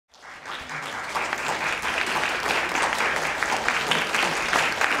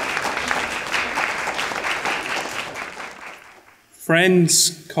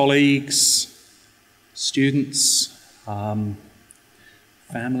Friends, colleagues, students, family,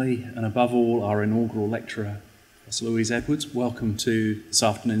 and above all, our inaugural lecturer, Professor Louise Edwards, welcome to this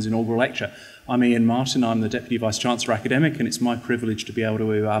afternoon's inaugural lecture. I'm Ian Martin, I'm the Deputy Vice-Chancellor Academic, and it's my privilege to be able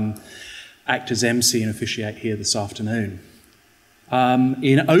to act as MC and officiate here this afternoon.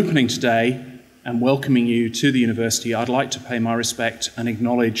 In opening today and welcoming you to the university, I'd like to pay my respect and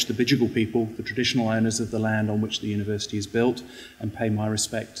acknowledge the Bidjigal people, the traditional owners of the land on which the university is built, and pay my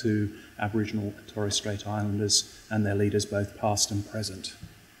respect to Aboriginal and Torres Strait Islanders and their leaders, both past and present.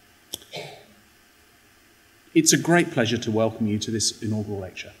 It's a great pleasure to welcome you to this inaugural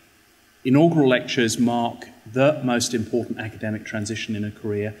lecture. Inaugural lectures mark the most important academic transition in a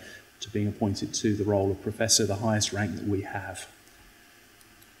career to being appointed to the role of professor, the highest rank that we have.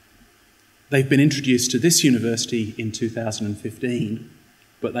 They've been introduced to this university in 2015,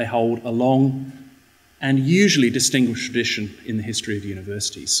 but they hold a long and usually distinguished tradition in the history of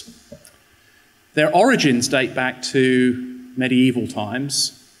universities. Their origins date back to medieval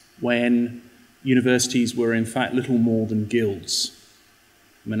times, when universities were in fact little more than guilds,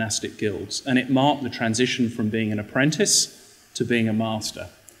 monastic guilds, and it marked the transition from being an apprentice to being a master.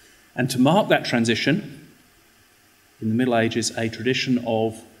 And to mark that transition, in the Middle Ages, a tradition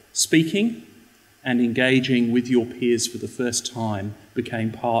of speaking and engaging with your peers for the first time became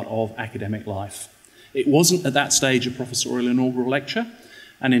part of academic life. It wasn't at that stage a professorial inaugural lecture,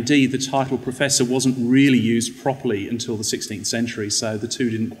 and indeed the title professor wasn't really used properly until the 16th century, so the two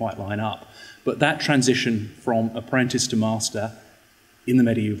didn't quite line up. But that transition from apprentice to master in the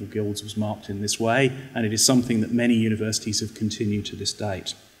medieval guilds was marked in this way, and it is something that many universities have continued to this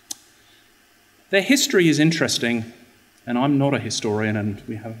date. Their history is interesting, and I'm not a historian, and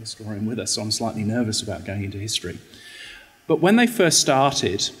we have a historian with us, so I'm slightly nervous about going into history. But when they first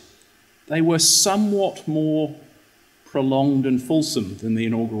started, they were somewhat more prolonged and fulsome than the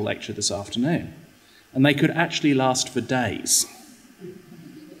inaugural lecture this afternoon, and they could actually last for days.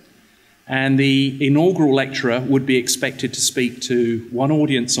 And the inaugural lecturer would be expected to speak to one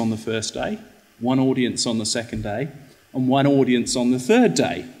audience on the first day, one audience on the second day, and one audience on the third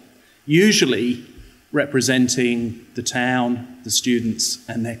day, usually representing the town, the students,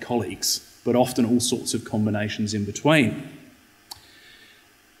 and their colleagues, but often all sorts of combinations in between.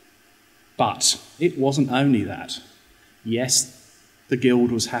 But it wasn't only that. Yes, the guild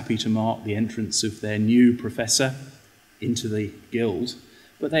was happy to mark the entrance of their new professor into the guild,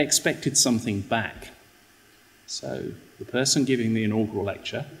 but they expected something back. So the person giving the inaugural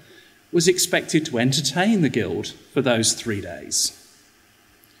lecture was expected to entertain the guild for those 3 days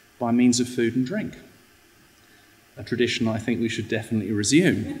by means of food and drink. A tradition I think we should definitely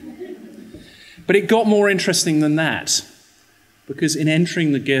resume. But it got more interesting than that, because in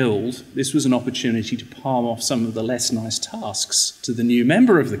entering the guild, this was an opportunity to palm off some of the less nice tasks to the new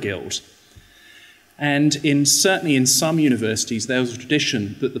member of the guild. And certainly in some universities, there was a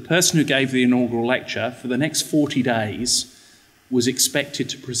tradition that the person who gave the inaugural lecture for the next 40 days was expected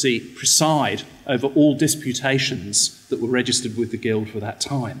to preside over all disputations that were registered with the guild for that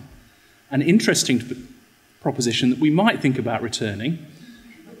time. An interesting proposition that we might think about returning.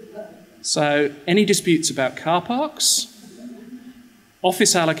 So, any disputes about car parks,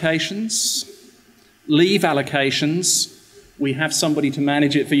 office allocations, leave allocations, we have somebody to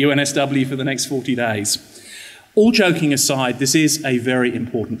manage it for UNSW for the next 40 days. All joking aside, this is a very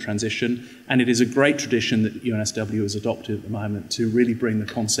important transition, and it is a great tradition that UNSW has adopted at the moment to really bring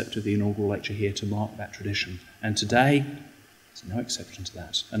the concept of the inaugural lecture here to mark that tradition. And today, there's no exception to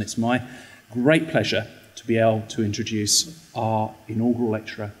that. And it's my great pleasure to be able to introduce our inaugural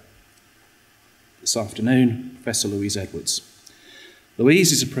lecturer this afternoon, Professor Louise Edwards.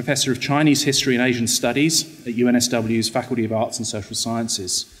 Louise is a Professor of Chinese History and Asian Studies at UNSW's Faculty of Arts and Social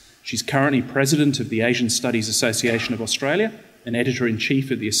Sciences. She's currently President of the Asian Studies Association of Australia and Editor-in-Chief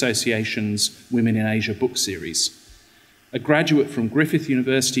of the Association's Women in Asia book series. A graduate from Griffith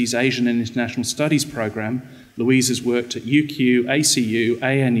University's Asian and International Studies program, Louise has worked at UQ, ACU,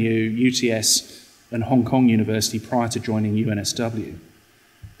 ANU, UTS and Hong Kong University prior to joining UNSW.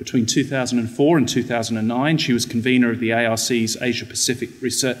 Between 2004 and 2009, she was convener of the ARC's Asia Pacific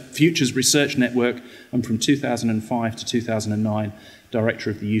Futures Research Network, and from 2005 to 2009, Director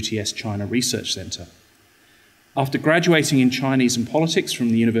of the UTS China Research Centre. After graduating in Chinese and Politics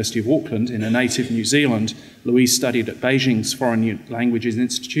from the University of Auckland in a native New Zealand, Louise studied at Beijing's Foreign Languages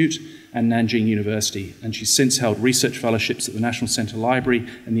Institute and Nanjing University, and she's since held research fellowships at the National Centre Library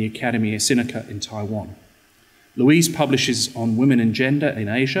and the Academia Sinica in Taiwan. Louise publishes on women and gender in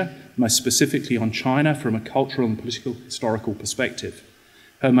Asia, most specifically on China from a cultural and political historical perspective.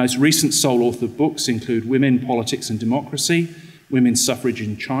 Her most recent sole authored books include Women, Politics and Democracy, Women's Suffrage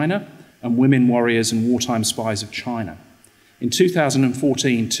in China, and Women Warriors and Wartime Spies of China. In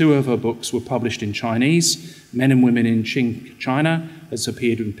 2014, 2 of her books were published in Chinese, Men and Women in Qing China, has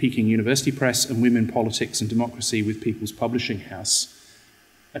appeared in Peking University Press, and Women, Politics and Democracy with People's Publishing House.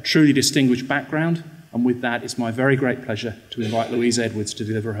 A truly distinguished background, and with that, it's my very great pleasure to invite Louise Edwards to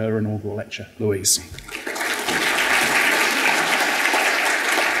deliver her inaugural lecture. Louise.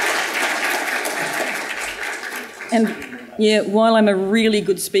 And yeah, while I'm a really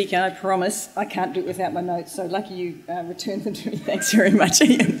good speaker, I promise, I can't do it without my notes, so lucky you returned them to me. Thanks very much,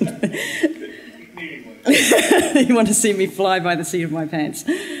 Ian. You want to see me fly by the seat of my pants.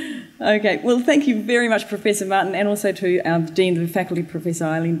 Okay, well, thank you very much, Professor Martin, and also to our Dean of the Faculty, Professor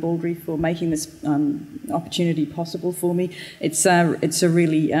Eileen Baldry, for making this opportunity possible for me. It's a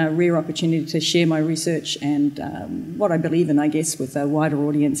really rare opportunity to share my research and what I believe in, I guess, with a wider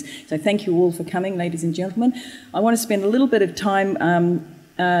audience. So thank you all for coming, ladies and gentlemen. I want to spend a little bit of time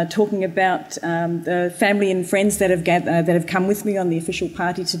talking about the family and friends that have come with me on the official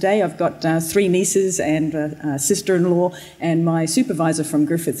party today. I've got 3 nieces and a sister-in-law and my supervisor from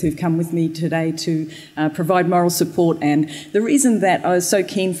Griffith who've come with me today to provide moral support. And the reason that I was so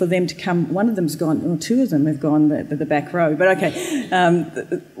keen for them to come, one of them's gone, or 2 of them have gone the back row, but okay.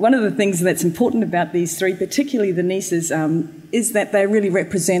 One of the things that's important about these 3, particularly the nieces, is that they really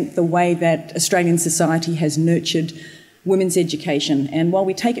represent the way that Australian society has nurtured women's education. And while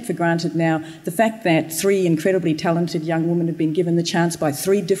we take it for granted now, the fact that 3 incredibly talented young women have been given the chance by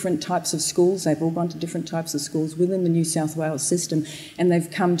 3 different types of schools, they've all gone to different types of schools within the New South Wales system, and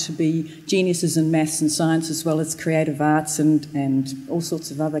they've come to be geniuses in maths and science as well as creative arts and all sorts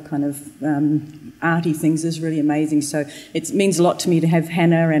of other kind of arty things is really amazing. So it means a lot to me to have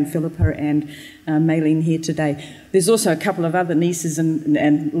Hannah and Philippa and Maylene here today. There's also a couple of other nieces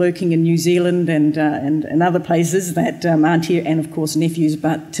and lurking in New Zealand and other places that aren't here, and of course nephews.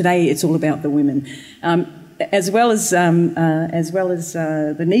 But today it's all about the women. As well as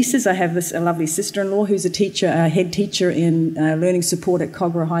the nieces, I have a lovely sister-in-law who's a head teacher in learning support at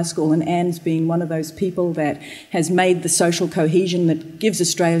Kogarah High School, and Anne's been one of those people that has made the social cohesion that gives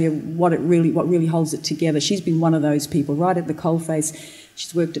Australia what really holds it together. She's been one of those people right at the coalface.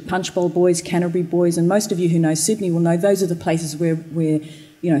 She's worked at Punchbowl Boys, Canterbury Boys, and most of you who know Sydney will know those are the places where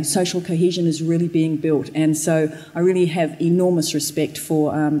social cohesion is really being built. And so I really have enormous respect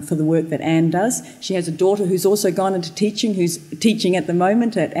for the work that Anne does. She has a daughter who's also gone into teaching, who's teaching at the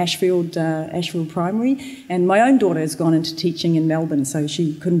moment at Ashfield Primary, and my own daughter has gone into teaching in Melbourne, so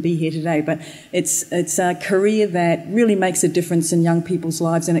she couldn't be here today. But it's a career that really makes a difference in young people's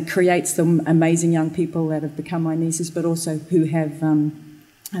lives, and it creates some amazing young people that have become my nieces, but also who have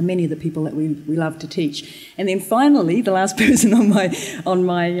many of the people that we love to teach. And then finally, the last person on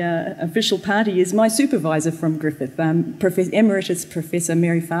my official party is my supervisor from Griffith, Emeritus Professor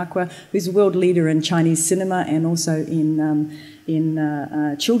Mary Farquhar, who's a world leader in Chinese cinema and also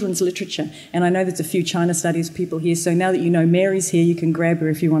in children's literature. And I know there's a few China studies people here, so now that you know Mary's here, you can grab her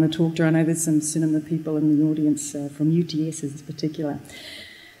if you want to talk to her. I know there's some cinema people in the audience from UTS in particular.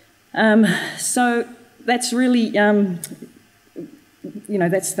 So that's really...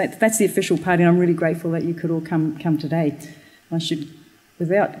 that's the official party, and I'm really grateful that you could all come today. I should,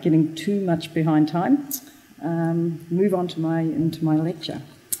 without getting too much behind time, move on into my lecture.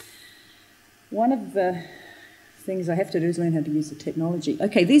 One of the things I have to do is learn how to use the technology.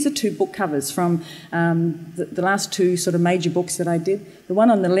 Okay, these are 2 book covers from the last 2 sort of major books that I did. The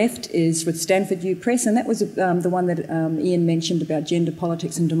one on the left is with Stanford U Press, and that was the one that Ian mentioned about gender,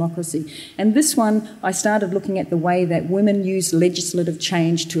 politics and democracy. And this one, I started looking at the way that women use legislative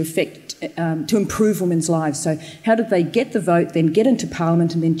change to improve women's lives. So how did they get the vote, then get into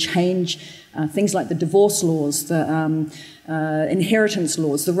Parliament and then change things like the divorce laws, the inheritance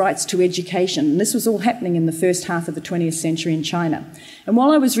laws, the rights to education. And this was all happening in the first half of the 20th century in China. And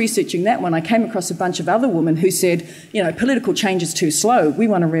while I was researching that one, I came across a bunch of other women who said, political change is too slow. We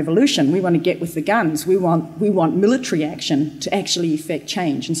want a revolution. We want to get with the guns. We want military action to actually effect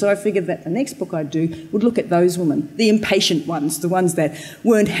change. And so I figured that the next book I'd do would look at those women, the impatient ones, the ones that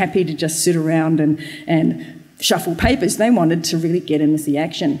weren't happy to just sit around and shuffle papers. They wanted to really get in with the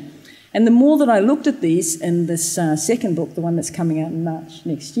action. And the more that I looked at these in this second book, the one that's coming out in March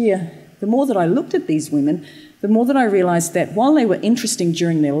next year, the more that I looked at these women, the more that I realised that while they were interesting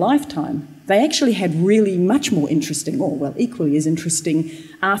during their lifetime, they actually had really much more interesting, or well, equally as interesting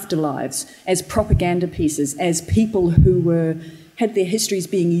afterlives, as propaganda pieces, as people who had their histories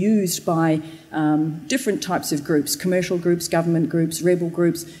being used by different types of groups, commercial groups, government groups, rebel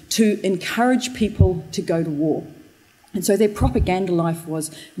groups, to encourage people to go to war. And so their propaganda life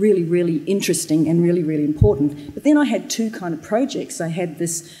was really, really interesting and really, really important. But then I had two kind of projects. I had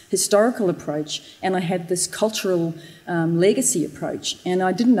this historical approach and I had this cultural legacy approach. And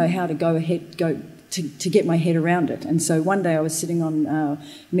I didn't know how to to get my head around it. And so one day I was sitting on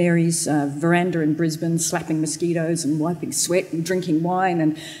Mary's veranda in Brisbane, slapping mosquitoes and wiping sweat and drinking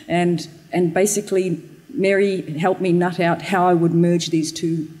wine. And basically Mary helped me nut out how I would merge these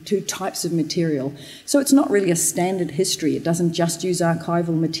two types of material. So it's not really a standard history. It doesn't just use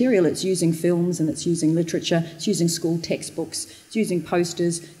archival material. It's using films and it's using literature. It's using school textbooks. It's using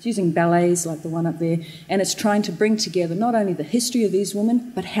posters. It's using ballets like the one up there. And it's trying to bring together not only the history of these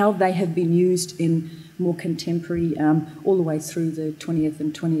women, but how they have been used in more contemporary, all the way through the 20th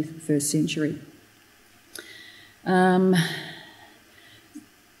and 21st century.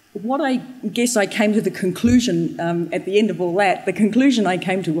 What I guess I came to the conclusion at the end of all that, the conclusion I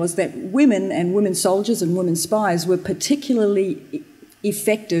came to was that women and women soldiers and women spies were particularly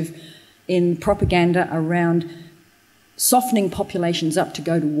effective in propaganda around softening populations up to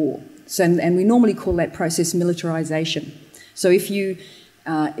go to war. So, and we normally call that process militarisation. So if you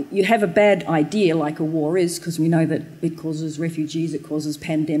have a bad idea like a war is, because we know that it causes refugees, it causes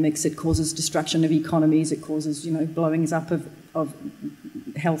pandemics, it causes destruction of economies, it causes, blowings up of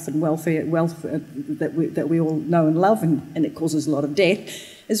health and wealth that we all know and love, and it causes a lot of death.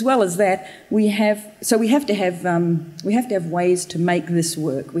 As well as that, we have to have ways to make this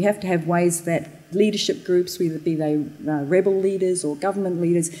work. We have to have ways that leadership groups, whether be they rebel leaders or government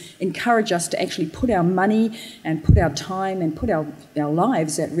leaders, encourage us to actually put our money and put our time and put our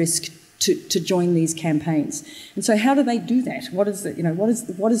lives at risk to join these campaigns. And so how do they do that? What is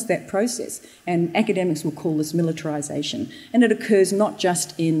that process? And academics will call this militarisation. And it occurs not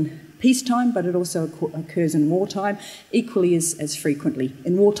just in peacetime, but it also occurs in wartime equally as frequently.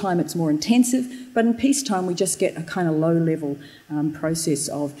 In wartime it's more intensive, but in peacetime we just get a kind of low-level process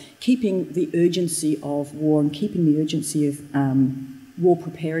of keeping the urgency of war and keeping the urgency of war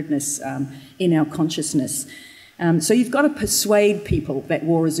preparedness in our consciousness. So you've got to persuade people that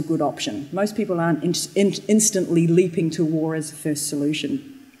war is a good option. Most people aren't instantly leaping to war as a first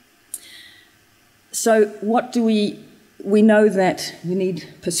solution. So what do we know that we need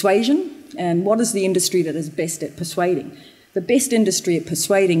persuasion, and what is the industry that is best at persuading? The best industry at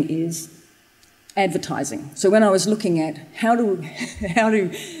persuading is advertising. So when I was looking at how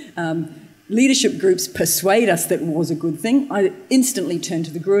do leadership groups persuade us that war is a good thing, I instantly turned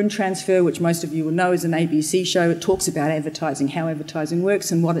to the Gruen Transfer, which most of you will know is an ABC show. It talks about advertising, how advertising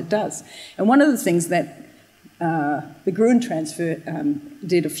works and what it does. And one of the things that the Gruen Transfer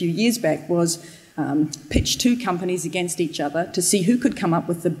did a few years back was pitch two companies against each other to see who could come up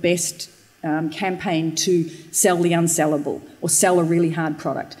with the best campaign to sell the unsellable or sell a really hard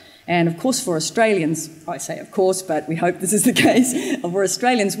product. And of course for Australians, I say of course, but we hope this is the case, for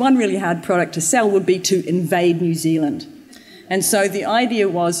Australians one really hard product to sell would be to invade New Zealand. And so the idea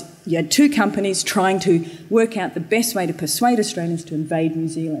was you had two companies trying to work out the best way to persuade Australians to invade New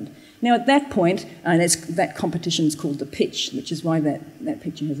Zealand. Now at that point, that competition is called the pitch, which is why that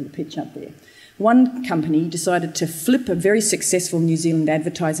picture has a pitch up there. One company decided to flip a very successful New Zealand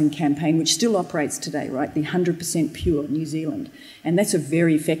advertising campaign, which still operates today, right? The 100% pure New Zealand. And that's a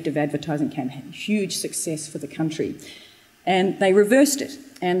very effective advertising campaign, huge success for the country. And they reversed it.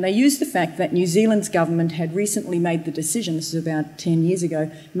 And they used the fact that New Zealand's government had recently made the decision, this is about 10 years ago,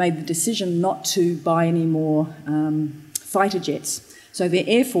 made the decision not to buy any more fighter jets. So their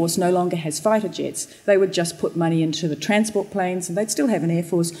Air Force no longer has fighter jets. They would just put money into the transport planes, and they'd still have an Air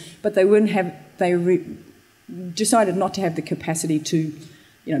Force, but they wouldn't have. Decided not to have the capacity to,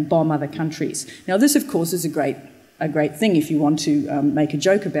 bomb other countries. Now, this, of course, is a great thing if you want to make a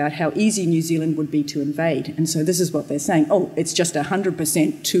joke about how easy New Zealand would be to invade. And so this is what they're saying. Oh, it's just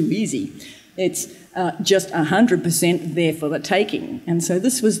 100% too easy. It's just 100% there for the taking. And so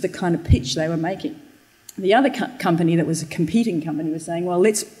this was the kind of pitch they were making. The other company that was a competing company was saying, well,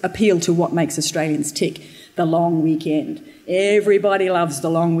 let's appeal to what makes Australians tick, the long weekend. Everybody loves the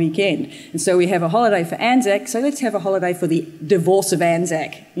long weekend. And so we have a holiday for Anzac, so let's have a holiday for the divorce of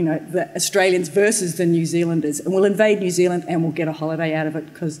Anzac, the Australians versus the New Zealanders. And we'll invade New Zealand and we'll get a holiday out of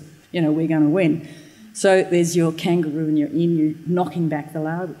it because, we're going to win. So there's your kangaroo and your emu knocking back the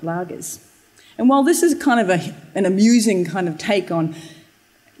lagers. And while this is kind of an amusing kind of take on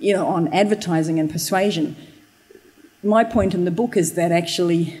advertising and persuasion, my point in the book is that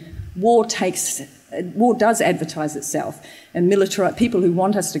actually war does advertise itself, and people who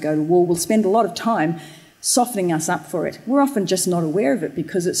want us to go to war will spend a lot of time softening us up for it. We're often just not aware of it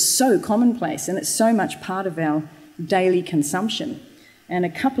because it's so commonplace and it's so much part of our daily consumption. and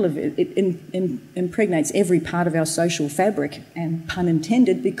it impregnates every part of our social fabric, and pun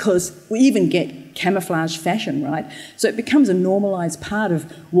intended, because we even get camouflage fashion, right? So it becomes a normalised part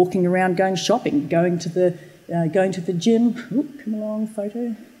of walking around, going shopping, going to the gym. Oop, come along,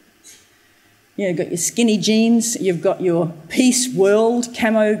 photo. Yeah, you've got your skinny jeans, you've got your Peace World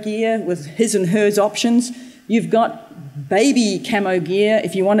camo gear with his and hers options, you've got baby camo gear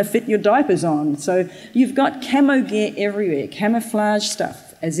if you want to fit your diapers on. So you've got camo gear everywhere, camouflage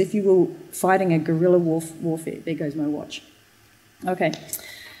stuff, as if you were fighting a guerrilla warfare. There goes my watch. Okay.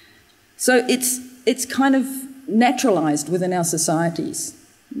 So it's kind of naturalised within our societies,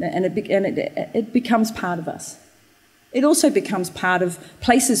 and it becomes part of us. It also becomes part of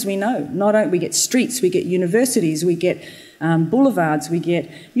places we know. Not only we get streets, we get universities, we get boulevards, we get,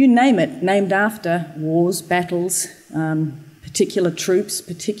 you name it, named after wars, battles, particular troops,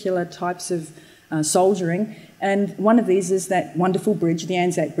 particular types of soldiering. And one of these is that wonderful bridge, the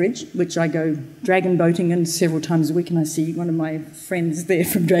Anzac Bridge, which I go dragon boating in several times a week, and I see one of my friends there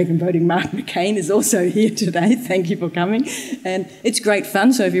from dragon boating, Mark McCain, is also here today. Thank you for coming. And it's great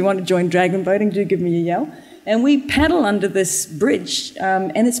fun, so if you want to join dragon boating, do give me a yell. And we paddle under this bridge,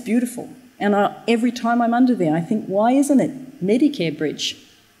 and it's beautiful. And every time I'm under there, I think, why isn't it Medicare Bridge,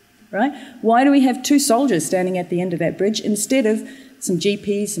 right? Why do we have two soldiers standing at the end of that bridge instead of some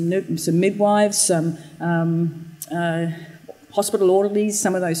GPs, some midwives, some hospital orderlies,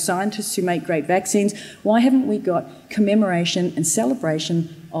 some of those scientists who make great vaccines? Why haven't we got commemoration and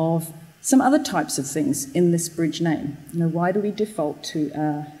celebration of some other types of things in this bridge name? You know, why do we default to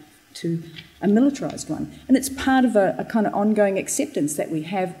a militarised one? And it's part of a kind of ongoing acceptance that we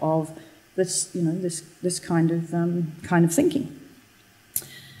have of this, you know, this kind of thinking.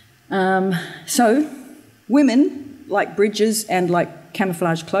 So women, like bridges and like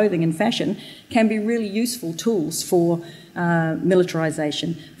camouflage clothing and fashion, can be really useful tools for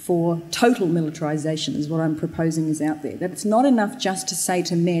militarisation, for total militarisation is what I'm proposing is out there. That it's not enough just to say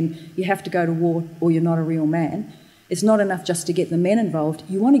to men, you have to go to war or you're not a real man. It's not enough just to get the men involved.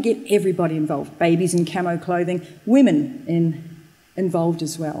 You want to get everybody involved, babies in camo clothing, women involved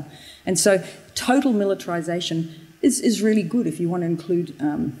as well. And so total militarisation is really good if you want to include,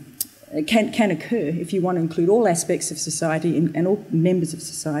 can occur if you want to include all aspects of society and all members of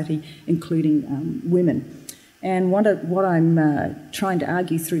society, including women. And what I'm trying to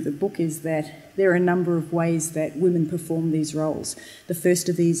argue through the book is that there are a number of ways that women perform these roles. The first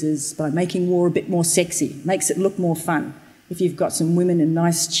of these is by making war a bit more sexy, makes it look more fun. If you've got some women in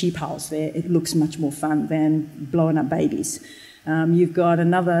nice cheap house there, it looks much more fun than blowing up babies. You've got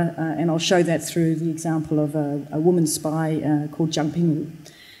another, and I'll show that through the example of a woman spy called Zhang Pingwu.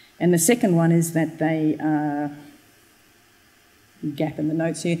 And the second one is that they, gap in the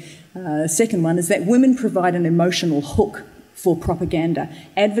notes here, second one is that women provide an emotional hook for propaganda.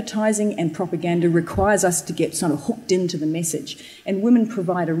 Advertising and propaganda requires us to get sort of hooked into the message, and women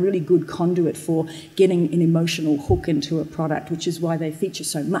provide a really good conduit for getting an emotional hook into a product, which is why they feature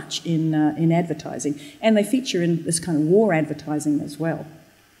so much in advertising, and they feature in this kind of war advertising as well.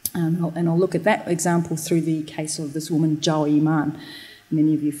 And I'll look at that example through the case of this woman, Zhao Yiman.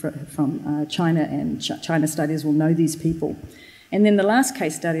 Many of you from China and China studies will know these people. And then the last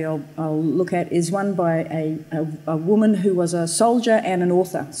case study I'll look at is one by a woman who was a soldier and an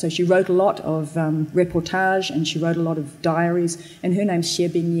author. So she wrote a lot of reportage and she wrote a lot of diaries, and her name's Xie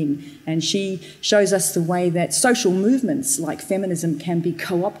Bingying. And she shows us the way that social movements like feminism can be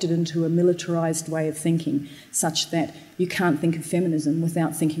co-opted into a militarised way of thinking, such that you can't think of feminism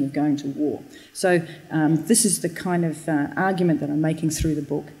without thinking of going to war. So this is the kind of argument that I'm making through the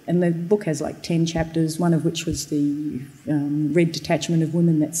book. And the book has like 10 chapters, one of which was the Red Detachment of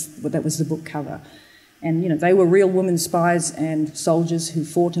Women. That was the book cover. And, you know, they were real women spies and soldiers who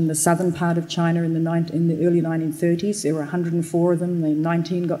fought in the southern part of China in the early 1930s. There were 104 of them.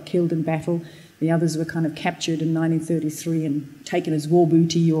 19 got killed in battle. The others were kind of captured in 1933 and taken as war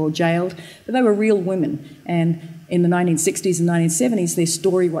booty or jailed. But they were real women. And in the 1960s and 1970s, their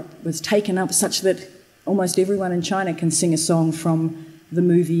story was taken up such that almost everyone in China can sing a song from the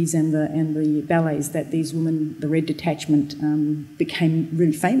movies and the ballets that these women, the Red Detachment, became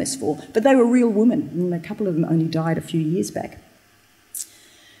really famous for. But they were real women, and a couple of them only died a few years back.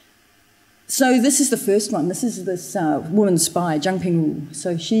 So this is the first one. This is this woman spy, Zhang Pingwu.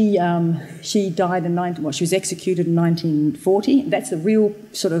 So she died in she was executed in 1940. That's a real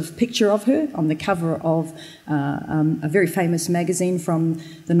sort of picture of her on the cover of a very famous magazine from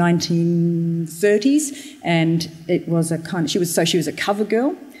the 1930s, and it was a kind of, she was a cover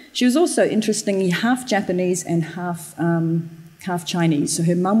girl. She was also interestingly half Japanese and half Chinese. So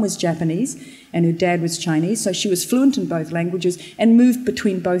her mum was Japanese and her dad was Chinese, so she was fluent in both languages and moved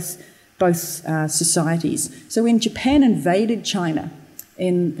between both societies. So when Japan invaded China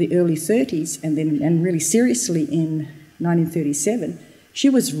in the early 30s and really seriously in 1937, she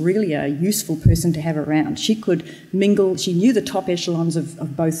was really a useful person to have around. She could mingle, she knew the top echelons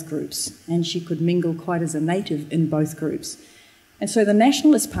of both groups, and she could mingle quite as a native in both groups. And so the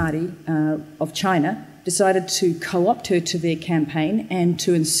Nationalist Party of China decided to co-opt her to their campaign and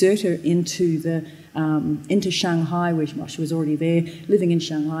to insert her into Shanghai, where she was already there, living in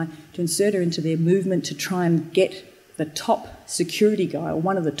Shanghai, to insert her into their movement to try and get the top security guy, or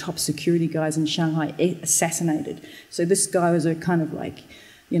one of the top security guys in Shanghai, assassinated. So this guy was a kind of like,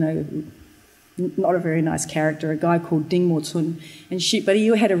 you know, not a very nice character, a guy called Ding Mo-tsun, but he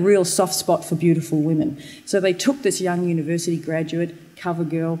had a real soft spot for beautiful women. So they took this young university graduate, cover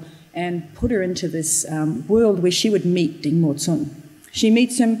girl, and put her into this world where she would meet Ding Mo-tsun. She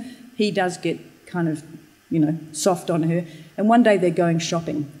meets him, he does get kind of, you know, soft on her, and one day they're going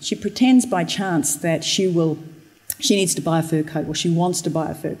shopping. She pretends by chance that she needs to buy a fur coat, or she wants to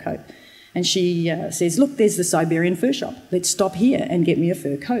buy a fur coat. And she says, look, there's the Siberian fur shop. Let's stop here and get me a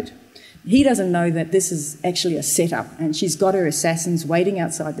fur coat. He doesn't know that this is actually a setup, and she's got her assassins waiting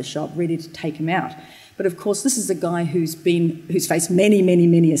outside the shop ready to take him out. But of course, this is a guy who's faced many, many,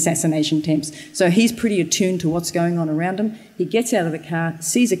 many assassination attempts. So he's pretty attuned to what's going on around him. He gets out of the car,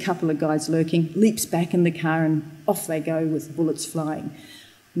 sees a couple of guys lurking, leaps back in the car, and off they go with bullets flying.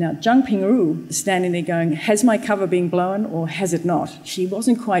 Now, Zhang Pingru is standing there going, has my cover been blown or has it not? She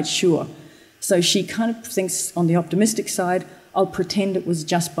wasn't quite sure. So she kind of thinks on the optimistic side, I'll pretend it was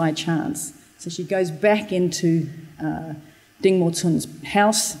just by chance. So she goes back into Ding Mo-tsun's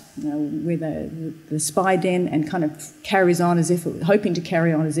house, where the spy den, and kind of carries on as if, hoping to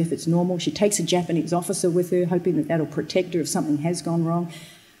carry on as if it's normal. She takes a Japanese officer with her, hoping that that'll protect her if something has gone wrong.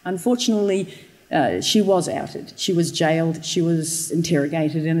 Unfortunately, she was outed. She was jailed, she was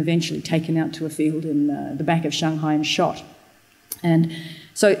interrogated, and eventually taken out to a field in the back of Shanghai and shot. And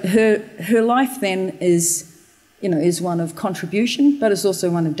so her life then is one of contribution, but it's also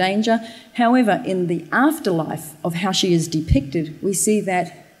one of danger. However, in the afterlife of how she is depicted, we see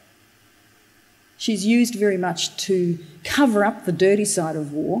that she's used very much to cover up the dirty side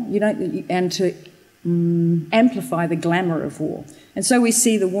of war, and to amplify the glamour of war. And so we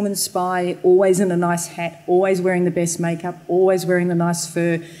see the woman spy always in a nice hat, always wearing the best makeup, always wearing the nice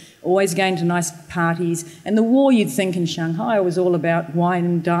fur, always going to nice parties. And the war, you'd think, in Shanghai was all about wine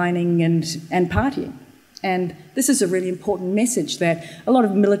and dining and partying. And this is a really important message that a lot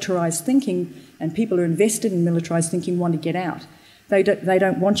of militarised thinking, and people who are invested in militarised thinking, want to get out. They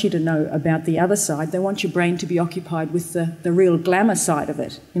don't want you to know about the other side. They want your brain to be occupied with the real glamour side of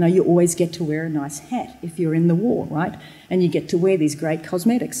it. You always get to wear a nice hat if you're in the war, right? And you get to wear these great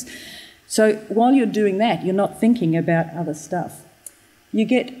cosmetics. So while you're doing that, you're not thinking about other stuff. You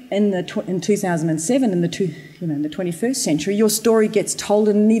get in 2007, in the 21st century, your story gets told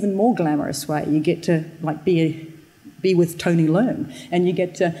in an even more glamorous way. You get to be with Tony Leung, and you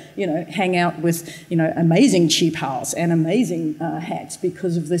get to hang out with amazing cheap house and amazing hats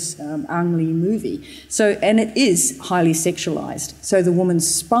because of this Ang Lee movie. So, and it is highly sexualized. So the woman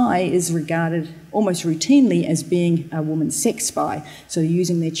spy is regarded almost routinely as being a woman sex spy. So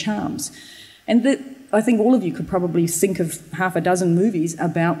using their charms, and I think all of you could probably think of half a dozen movies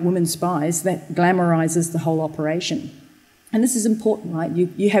about women spies that glamorizes the whole operation. And this is important, right?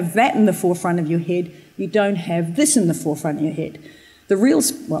 You have that in the forefront of your head. You don't have this in the forefront of your head.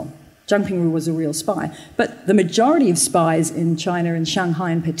 Zhang Pingru was a real spy, but the majority of spies in China and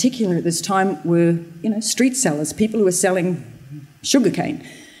Shanghai in particular at this time were, street sellers, people who were selling sugarcane,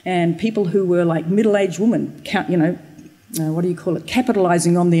 and people who were like middle-aged women,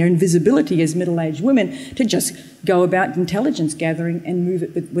 capitalising on their invisibility as middle-aged women to just go about intelligence gathering and move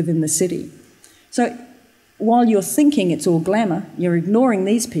it within the city. So while you're thinking it's all glamour, you're ignoring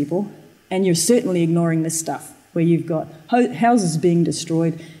these people, and you're certainly ignoring this stuff, where you've got houses being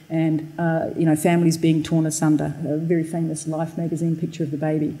destroyed and families being torn asunder. A very famous Life magazine picture of the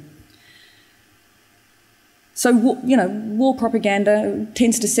baby. So, war propaganda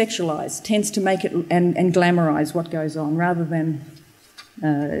tends to sexualise, tends to make it and glamorise what goes on, rather than,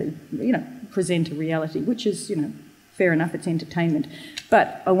 present a reality, which is, fair enough, it's entertainment.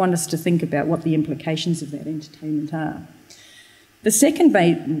 But I want us to think about what the implications of that entertainment are. The second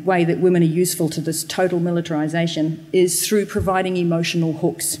way that women are useful to this total militarisation is through providing emotional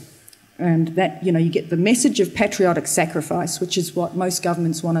hooks. And that, you get the message of patriotic sacrifice, which is what most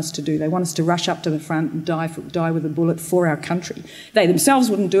governments want us to do. They want us to rush up to the front and die with a bullet for our country. They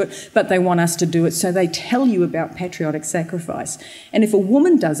themselves wouldn't do it, but they want us to do it, so they tell you about patriotic sacrifice. And if a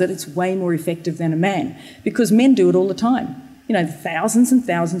woman does it, it's way more effective than a man, because men do it all the time. Thousands and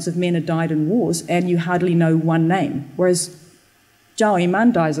thousands of men have died in wars, and you hardly know one name, whereas Zhao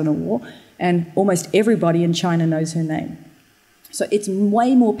Yiman dies in a war, and almost everybody in China knows her name. So it's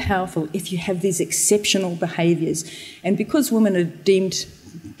way more powerful if you have these exceptional behaviours. And because women are deemed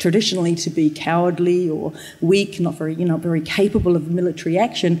traditionally to be cowardly or weak, not very capable of military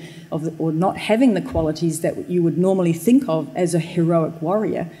action, or not having the qualities that you would normally think of as a heroic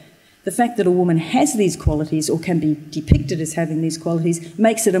warrior, the fact that a woman has these qualities or can be depicted as having these qualities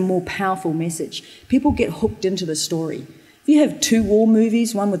makes it a more powerful message. People get hooked into the story. If you have 2 war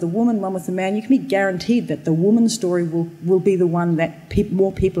movies, one with a woman, one with a man, you can be guaranteed that the woman's story will be the one that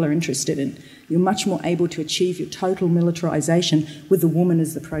more people are interested in. You're much more able to achieve your total militarisation with the woman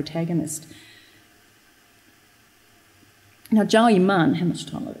as the protagonist. Now, Zhao Yiman, how much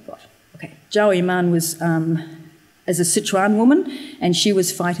time have I got? Okay, Zhao Yiman was as a Sichuan woman, and she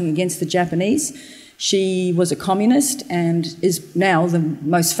was fighting against the Japanese. She was a communist and is now the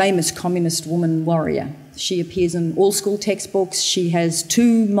most famous communist woman warrior. She appears in all school textbooks. She has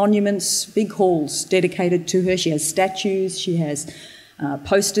 2 monuments, big halls dedicated to her. She has statues, she has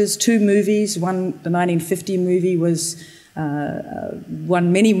posters, 2 movies. One, the 1950 movie,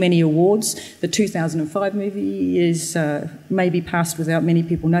 won many, many awards. The 2005 movie is maybe passed without many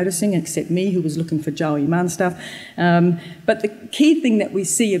people noticing, except me, who was looking for Zhao Yiman stuff. But the key thing that we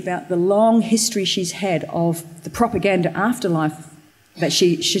see about the long history she's had of the propaganda afterlife that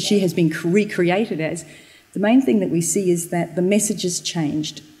she has been recreated as, the main thing that we see is that the message has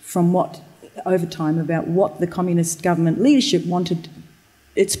changed from over time about what the communist government leadership wanted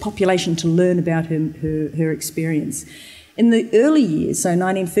its population to learn about her experience. In the early years, so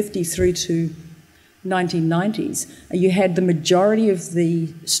 1950 through to 1990s, you had the majority of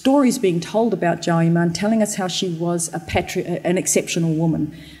the stories being told about Zhao Yiman telling us how she was an exceptional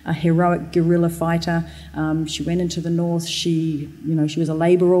woman, a heroic guerrilla fighter. She went into the north, she was a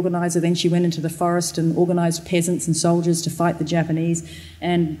labour organiser, then she went into the forest and organised peasants and soldiers to fight the Japanese,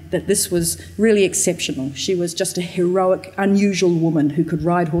 and that this was really exceptional. She was just a heroic, unusual woman who could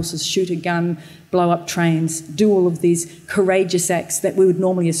ride horses, shoot a gun, blow up trains, do all of these courageous acts that we would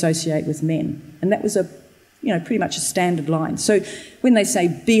normally associate with men. And that was pretty much a standard line. So when they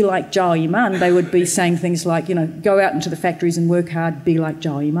say, be like Zhao Yiman, they would be saying things like, go out into the factories and work hard, be like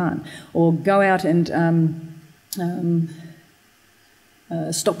Zhao Yiman. Or go out and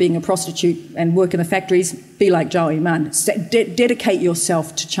stop being a prostitute and work in the factories, be like Zhao Yiman. Dedicate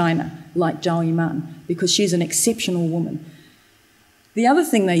yourself to China like Zhao Yiman, because she's an exceptional woman. The other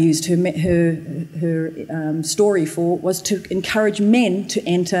thing they used her story for was to encourage men to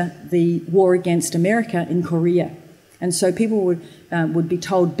enter the war against America in Korea. And so people would be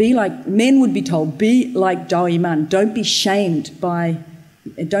told, men would be told, be like Zhao Yiman.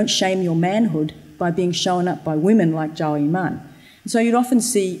 Don't shame your manhood by being shown up by women like Zhao Yiman. And so you'd often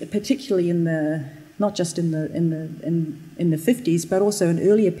see, particularly not just in the 50s, but also in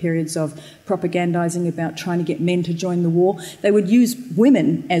earlier periods of propagandising about trying to get men to join the war, they would use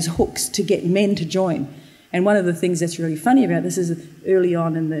women as hooks to get men to join. And one of the things that's really funny about this is early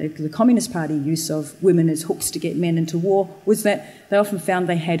on in the Communist Party use of women as hooks to get men into war was that they often found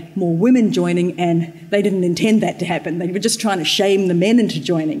they had more women joining, and they didn't intend that to happen. They were just trying to shame the men into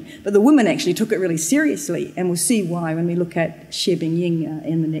joining. But the women actually took it really seriously, and we'll see why when we look at Xie Bingying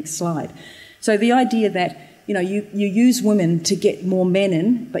in the next slide. So the idea that you use women to get more men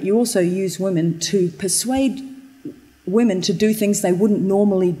in, but you also use women to persuade women to do things they wouldn't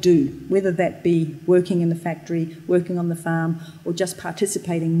normally do, whether that be working in the factory, working on the farm, or just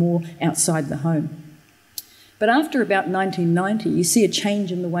participating more outside the home. But after about 1990, you see a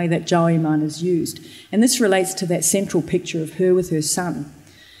change in the way that Zhao Yiman is used. And this relates to that central picture of her with her son.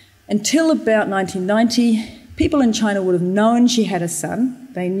 Until about 1990, people in China would have known she had a son.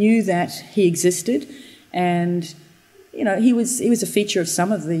 They knew that he existed, and he was a feature of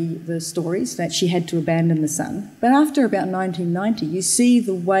some of the stories that she had to abandon the son. But after about 1990, you see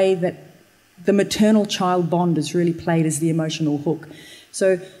the way that the maternal-child bond is really played as the emotional hook.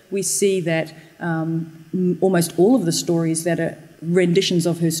 So we see that almost all of the stories that are renditions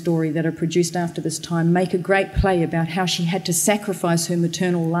of her story that are produced after this time make a great play about how she had to sacrifice her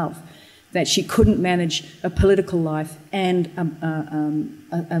maternal love, that she couldn't manage a political life and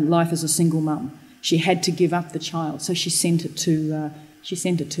a life as a single mum. She had to give up the child, so she sent it to She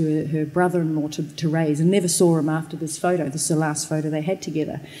sent it to her brother-in-law to raise and never saw him after this photo. This is the last photo they had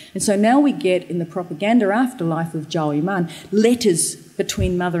together. And so now we get, in the propaganda afterlife of Zhao Yiman, letters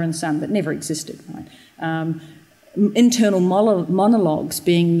between mother and son that never existed, right? Internal monologues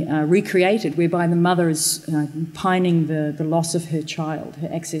being recreated whereby the mother is pining the loss of her child, her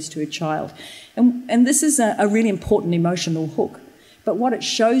access to her child. And this is a really important emotional hook. But what it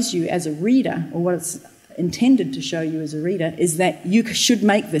shows you as a reader, or what it's intended to show you as a reader, is that you should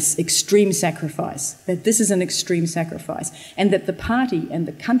make this extreme sacrifice, that this is an extreme sacrifice, and that the party and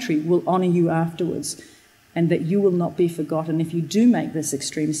the country will honour you afterwards, and that you will not be forgotten if you do make this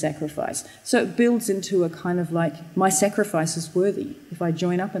extreme sacrifice. So it builds into a kind of like, my sacrifice is worthy. If I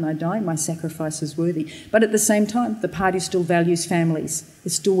join up and I die, my sacrifice is worthy. But at the same time, the party still values families.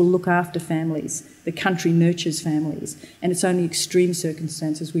 It still will look after families. The country nurtures families. And it's only extreme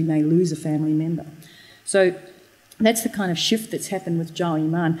circumstances we may lose a family member. So that's the kind of shift that's happened with Zhao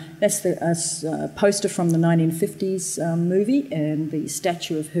Yiman. That's the poster from the 1950s movie and the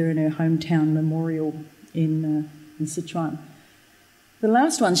statue of her in her hometown memorial in Sichuan. The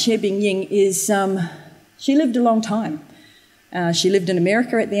last one, Xie Bingying, is she lived a long time. She lived in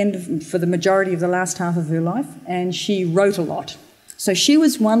America at the end for the majority of the last half of her life, and she wrote a lot. So she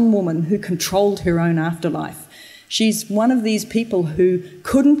was one woman who controlled her own afterlife. She's one of these people who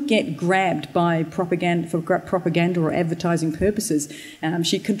couldn't get grabbed by propaganda for propaganda or advertising purposes.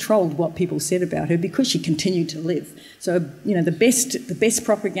 She controlled what people said about her because she continued to live. So, you know, the best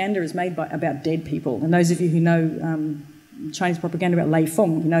propaganda is made about dead people. And those of you who know Chinese propaganda about Lei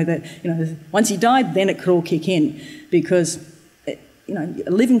Feng, you know that, you know, once he died, then it could all kick in because, you know,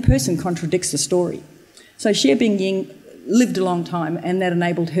 a living person contradicts the story. So Xie Bingying lived a long time, and that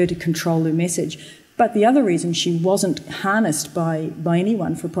enabled her to control her message. But the other reason she wasn't harnessed by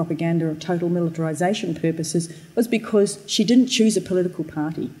anyone for propaganda or total militarisation purposes was because she didn't choose a political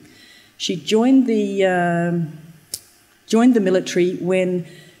party. She joined the military when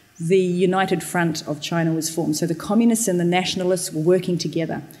the United Front of China was formed. So the communists and the nationalists were working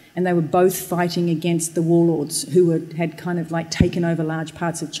together, and they were both fighting against the warlords who had kind of like taken over large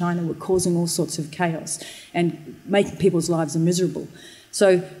parts of China, were causing all sorts of chaos and making people's lives miserable.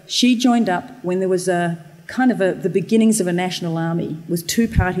 So she joined up when there was the beginnings of a national army with two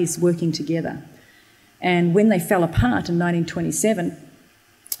parties working together. And when they fell apart in 1927,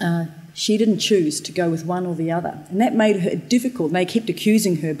 she didn't choose to go with one or the other. And that made her difficult. They kept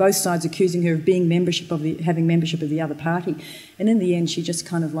accusing her, both sides accusing her of being having membership of the other party. And in the end, she just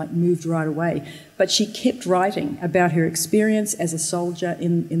kind of like moved right away. But she kept writing about her experience as a soldier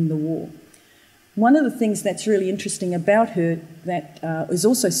in the war. One of the things that's really interesting about her that is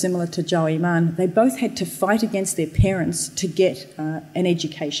also similar to Zhao Yiman, they both had to fight against their parents to get an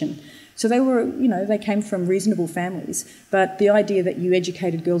education. So they were, you know, they came from reasonable families, but the idea that you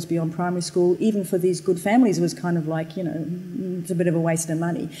educated girls beyond primary school, even for these good families, was kind of like, you know, it's a bit of a waste of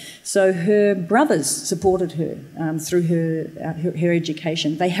money. So her brothers supported her through her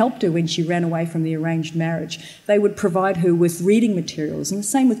education. They helped her when she ran away from the arranged marriage. They would provide her with reading materials, and the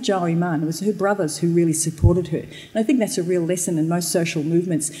same with Zhao Yiman. It was her brothers who really supported her. And I think that's a real lesson in most social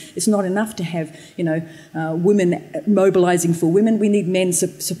movements. It's not enough to have, you know, women mobilising for women. We need men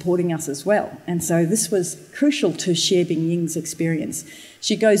supporting us as well. And so this was crucial to Xie Bingying's experience.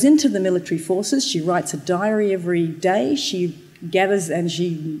 She goes into the military forces. She writes a diary every day. She gathers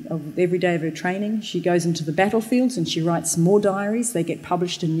every day of her training. She goes into the battlefields and she writes more diaries. They get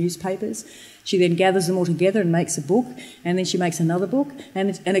published in newspapers. She then gathers them all together and makes a book, and then she makes another book, and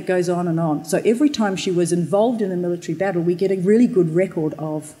it goes on and on. So every time she was involved in a military battle, we get a really good record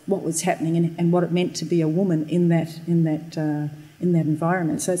of what was happening and what it meant to be a woman in that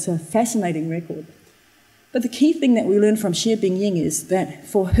environment. So it's a fascinating record. But the key thing that we learn from Xie Bingying is that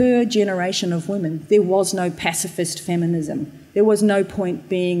for her generation of women, there was no pacifist feminism. There was no point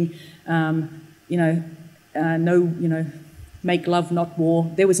being, make love, not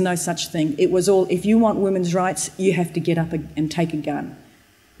war. There was no such thing. It was all, if you want women's rights, you have to get up and take a gun.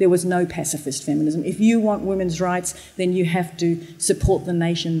 There was no pacifist feminism. If you want women's rights, then you have to support the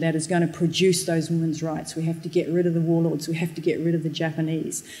nation that is going to produce those women's rights. We have to get rid of the warlords. We have to get rid of the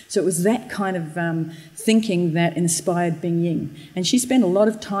Japanese. So it was that kind of thinking that inspired Bingying. And she spent a lot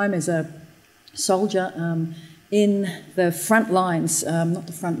of time as a soldier in the front lines, not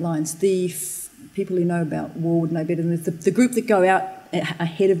the front lines, the people who know about war would know better than this, the group that go out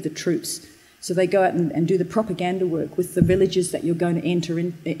ahead of the troops. So they go out and do the propaganda work with the villages that you're going to enter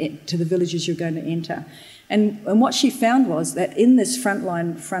to the villages you're going to enter. And what she found was that in this front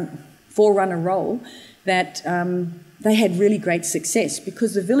forerunner role, that they had really great success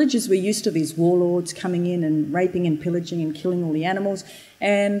because the villagers were used to these warlords coming in and raping and pillaging and killing all the animals,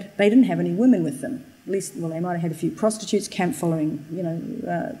 and they didn't have any women with them. At least, well, they might have had a few prostitutes, camp following,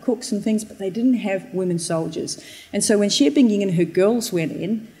 cooks and things, but they didn't have women soldiers. And so when Xie Bingying and her girls went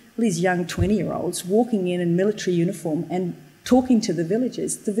in, these young 20-year-olds walking in military uniform and talking to the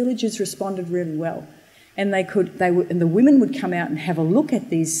villagers responded really well. And the women would come out and have a look at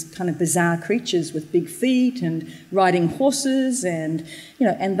these kind of bizarre creatures with big feet and riding horses, and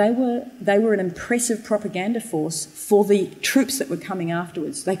they were an impressive propaganda force for the troops that were coming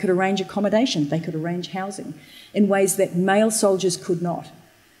afterwards. They could arrange accommodation, they could arrange housing in ways that male soldiers could not.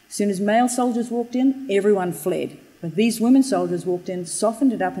 As soon as male soldiers walked in, everyone fled. But these women soldiers walked in,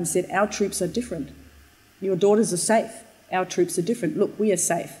 softened it up and said, our troops are different. Your daughters are safe. Our troops are different. Look, we are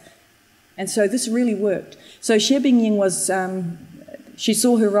safe. And so this really worked. So Xie Bingying was, she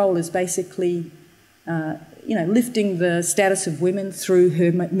saw her role as basically, lifting the status of women through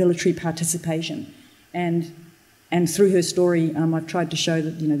her military participation. And through her story, I've tried to show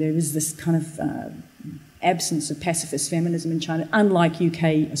that, there is this kind of absence of pacifist feminism in China, unlike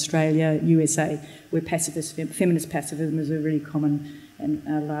UK, Australia, USA, where feminist pacifism is a really common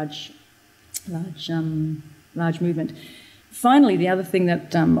and large movement. Finally, the other thing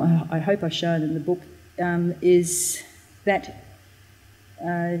that I hope I've shown in the book is that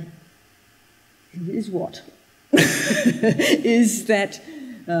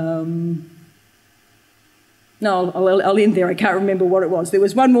no, I'll end there. I can't remember what it was. There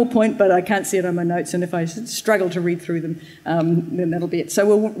was one more point, but I can't see it on my notes, and if I struggle to read through them, then that'll be it.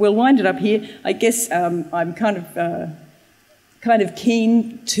 So we'll wind it up here. I guess I'm kind of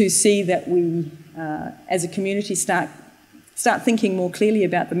keen to see that we, as a community, start thinking more clearly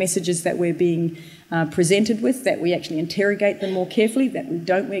about the messages that we're being presented with, that we actually interrogate them more carefully, that we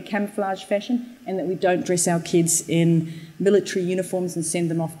don't wear camouflage fashion, and that we don't dress our kids in military uniforms and send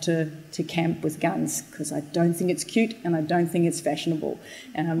them off to camp with guns, because I don't think it's cute and I don't think it's fashionable.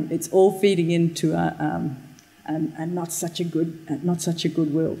 It's all feeding into a not such a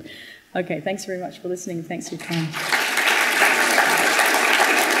good world. Okay, thanks very much for listening. Thanks for your time.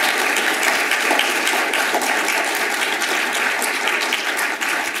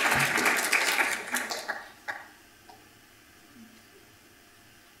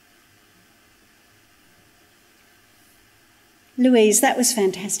 Louise, that was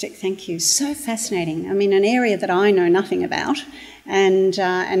fantastic, thank you. So fascinating. I mean, an area that I know nothing about, and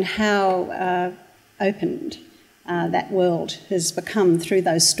how opened that world has become through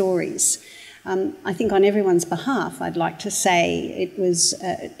those stories. I think on everyone's behalf, I'd like to say it was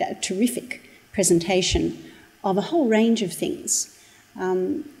a terrific presentation of a whole range of things.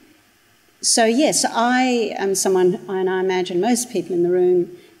 So yes, I am someone, and I imagine most people in the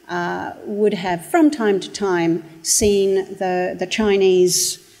room, would have from time to time seen the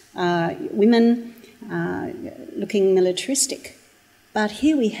Chinese women looking militaristic. But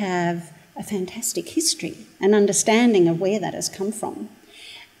here we have a fantastic history, an understanding of where that has come from.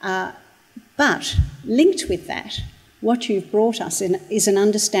 But linked with that, what you've brought us in is an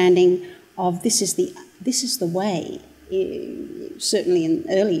understanding of this is the way, certainly in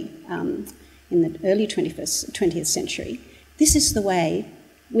the early 20th century, this is the way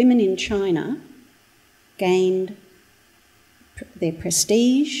women in China gained their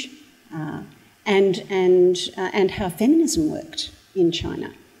prestige and how feminism worked in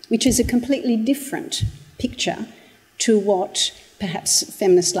China, which is a completely different picture to what perhaps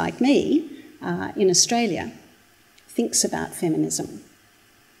feminists like me in Australia thinks about feminism.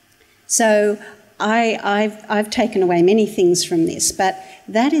 So I've taken away many things from this, but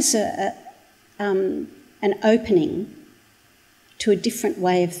that is an opening to a different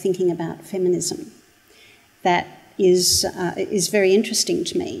way of thinking about feminism that is very interesting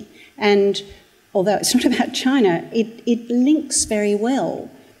to me. And although it's not about China, it links very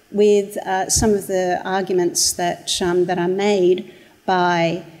well with some of the arguments that are made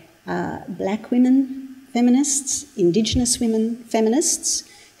by black women feminists, Indigenous women feminists,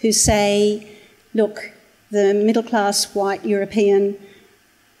 who say, look, the middle-class white European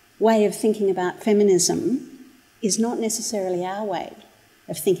way of thinking about feminism is not necessarily our way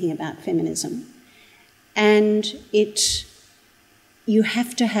of thinking about feminism. And you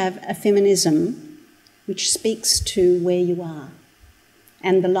have to have a feminism which speaks to where you are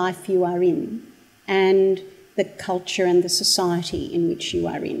and the life you are in and the culture and the society in which you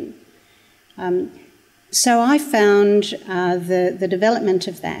are in. So I found the development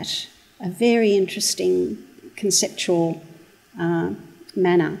of that a very interesting conceptual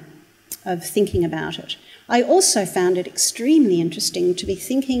manner of thinking about it. I also found it extremely interesting to be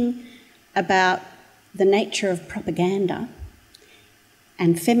thinking about the nature of propaganda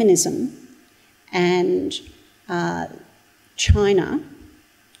and feminism and China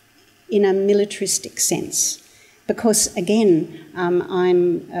in a militaristic sense. Because, again,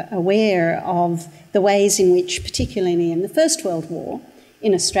 I'm aware of the ways in which, particularly in the First World War,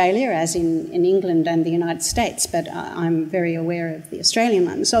 in Australia, as in England and the United States, but I'm very aware of the Australian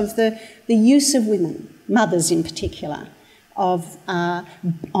ones, of the use of women, mothers in particular, of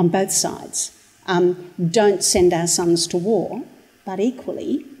on both sides. Don't send our sons to war, but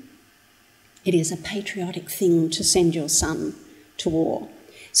equally, it is a patriotic thing to send your son to war.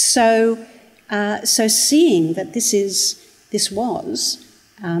 So seeing that this was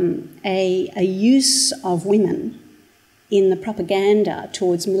a use of women in the propaganda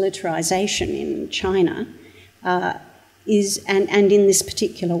towards militarisation in China and in this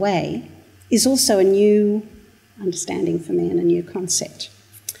particular way is also a new understanding for me and a new concept.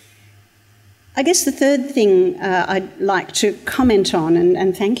 I guess the third thing I'd like to comment on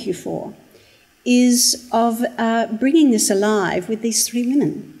and thank you for is of bringing this alive with these three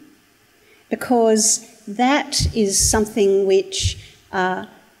women, because that is something which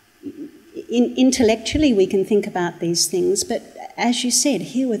intellectually we can think about these things, but as you said,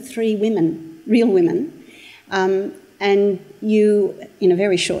 here were three women, real women, and you, in a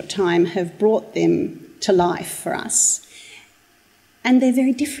very short time, have brought them to life for us. And they're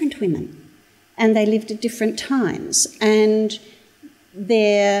very different women, and they lived at different times, and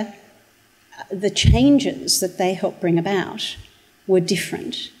the changes that they helped bring about were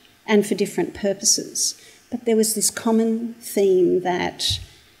different and for different purposes. But there was this common theme that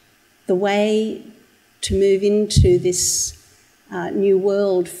the way to move into this new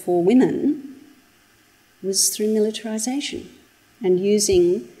world for women was through militarisation and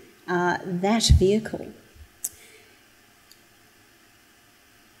using that vehicle.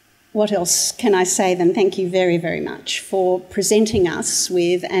 What else can I say than thank you very, very much for presenting us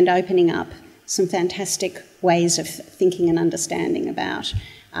with and opening up some fantastic ways of thinking and understanding about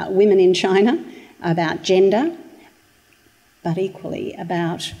women in China, about gender, but equally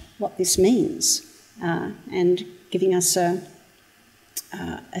about what this means, and giving us a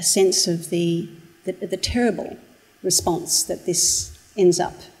sense of the terrible response that this ends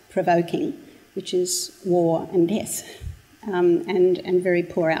up provoking, which is war and death, and very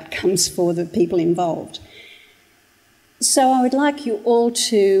poor outcomes for the people involved. So I would like you all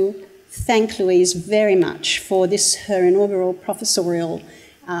to thank Louise very much for her inaugural professorial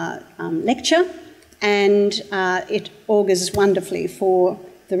lecture, and it augurs wonderfully for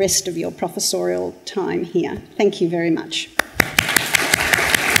the rest of your professorial time here. Thank you very much.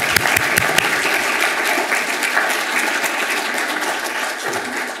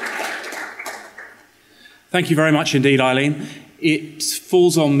 Thank you very much indeed, Eileen. It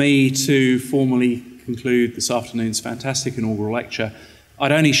falls on me to formally conclude this afternoon's fantastic inaugural lecture.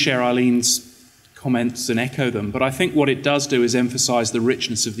 I'd only share Eileen's comments and echo them, but I think what it does do is emphasise the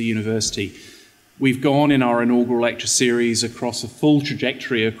richness of the university. We've gone in our inaugural lecture series across a full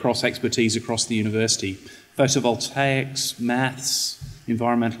trajectory across expertise across the university: photovoltaics, maths,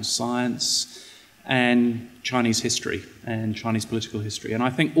 environmental science, and Chinese history and Chinese political history. And I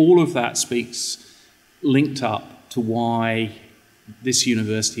think all of that speaks linked up to why this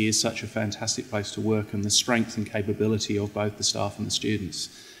university is such a fantastic place to work and the strength and capability of both the staff and the students.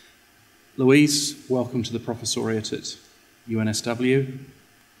 Louise, welcome to the Professoriate at UNSW.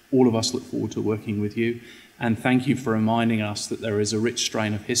 All of us look forward to working with you, and thank you for reminding us that there is a rich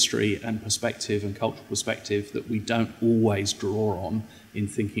strain of history and perspective and cultural perspective that we don't always draw on in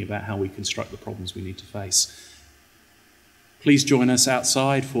thinking about how we construct the problems we need to face. Please join us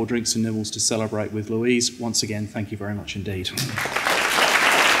outside for drinks and nibbles to celebrate with Louise. Once again, thank you very much indeed.